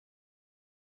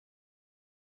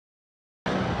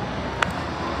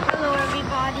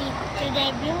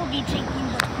Today we will be taking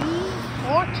the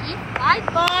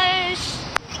XD40 bus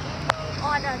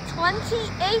on a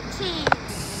 2018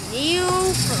 new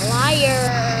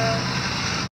flyer.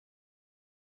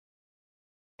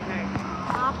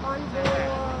 Hop on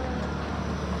board.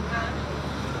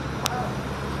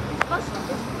 This bus is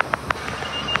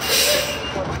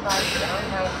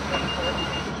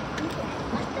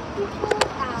let the people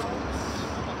out.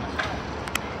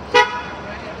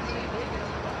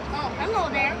 Oh, hello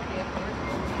there.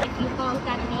 If you honk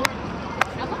at me,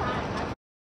 come on.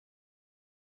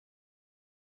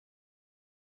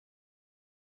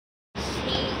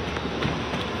 See?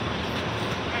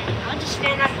 I'll just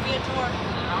stand at the rear door.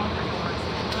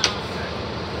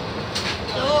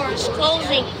 Doors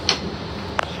closing.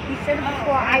 You said it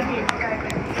before I did.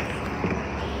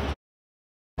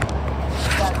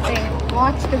 Okay,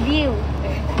 watch the view.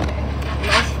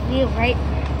 Nice view, right?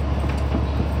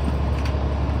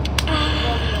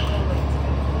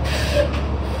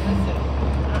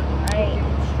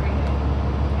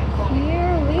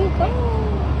 Here we go.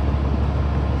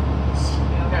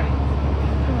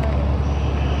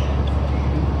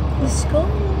 Let's go.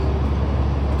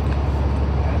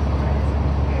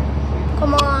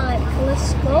 Come on,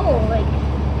 let's go. Like,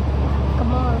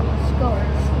 come on, let's go.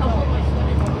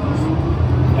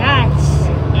 That's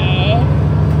it.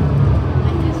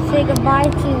 Say goodbye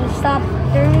to stop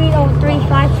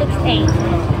 303568.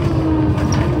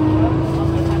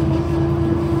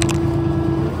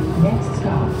 Next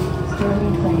stop,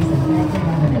 Sterling Place at Franklin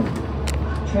Avenue.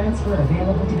 Transfer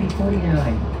available to be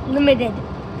 49. Limited.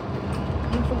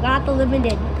 You forgot the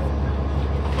limited.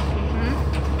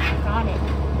 Got it.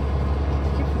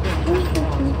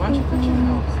 Why don't you put your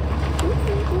nose?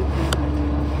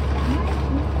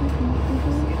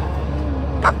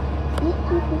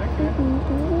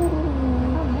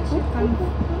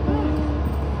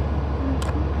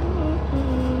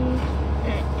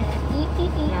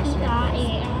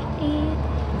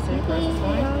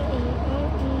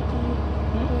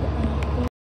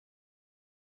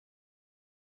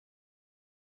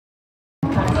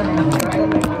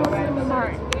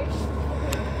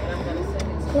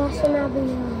 Blossom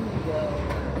Avenue.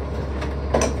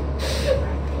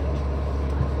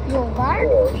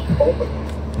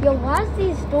 Why is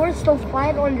these doors so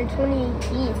wide on the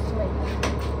 2018th? Like,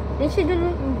 they should do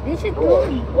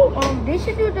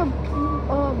the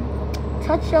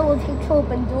touch yellow tape to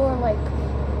open door like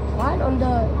wide on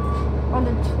the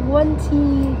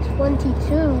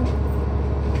 2022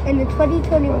 and the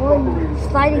 2021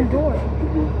 sliding door.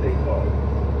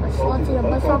 Assaulting a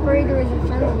bus operator is a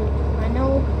felony. I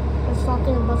know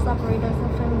assaulting a bus operator is a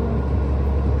felony.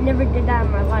 Never did that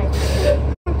in my life.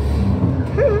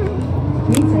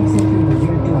 Please exit through the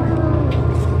rear door.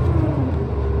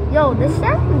 Yo,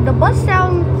 the bus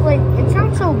sounds like, it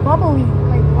sounds so bubbly.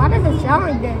 Like, why does it sound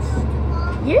like this?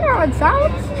 You know how it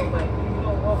sounds?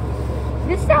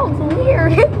 This sounds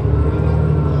weird.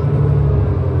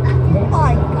 Oh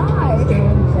my god.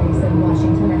 Sterling Place and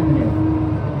Washington Avenue.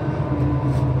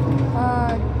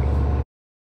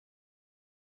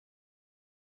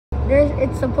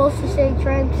 It's supposed to say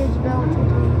transfers bell to 3.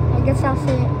 I guess I'll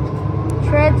say it.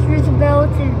 Transfers bell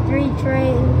to 3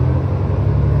 train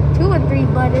 2 and 3,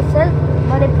 but it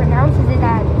pronounces it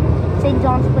at St.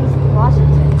 John's Place,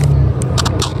 Washington.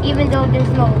 Even though there's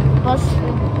no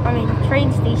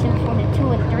train station for the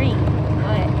 2 and 3,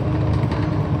 but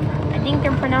I think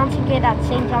they're pronouncing it at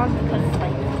St. John's because it's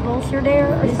like closer there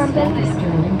or something. This stop is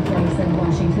Sterling Place and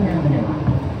Washington Avenue.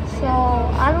 So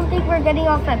I don't think we're getting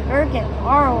off at Bergen,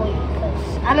 are we?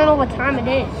 Because I don't know what time it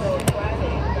is.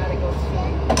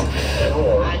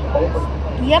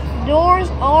 Yep, doors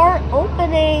are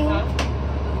opening.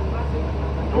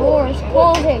 Doors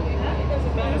closing.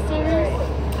 Are you serious?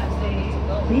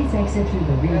 Please exit through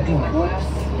the rear door. Oops.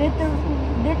 Did the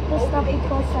stop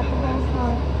because at the wrong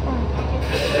time.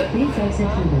 Please exit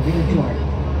through the rear door.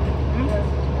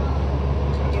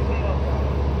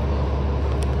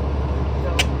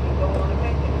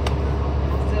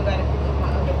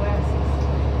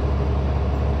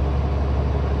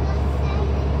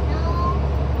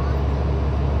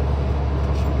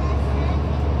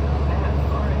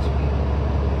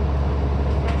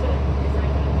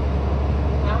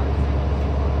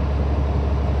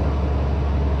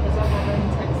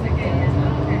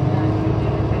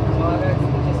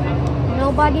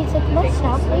 Nobody took bus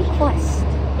stop request.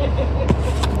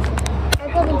 I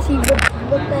couldn't see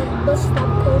what that bus stop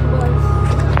code was.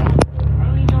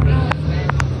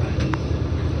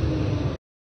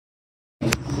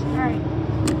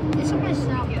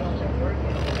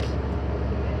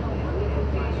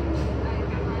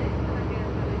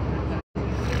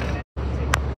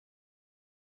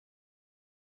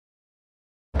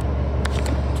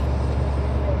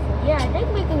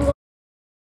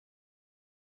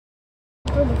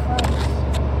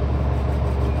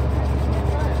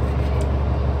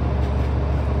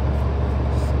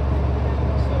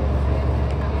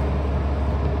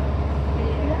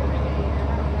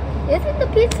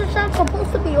 barbershop's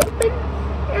supposed to be open,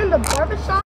 and the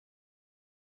barbershop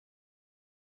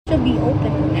should be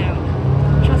open now.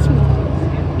 Trust me.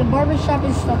 The barbershop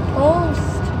is supposed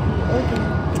to be open.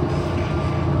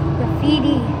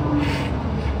 Graffiti.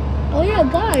 Oh yeah,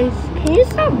 guys, can you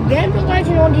stop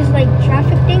vandalizing all these like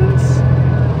traffic things?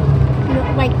 You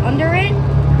know, like under it,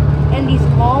 and these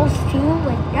walls too.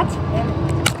 Like that's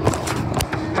vandalism.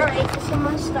 All right, there's some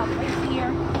more stuff right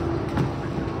here.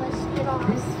 Let's get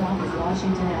on. This stop is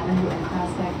Washington Avenue and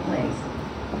Prospect Place.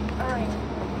 All right.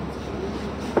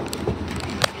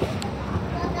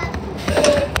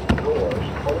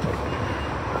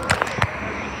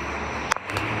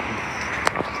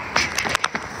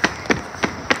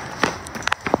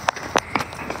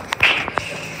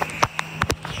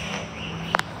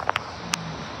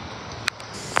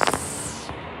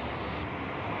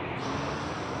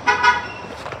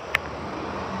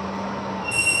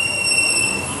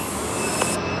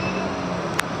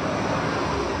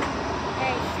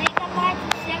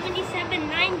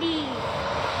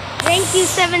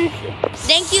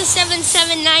 Thank you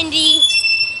 7790.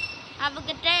 Have a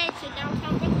good day to downtown.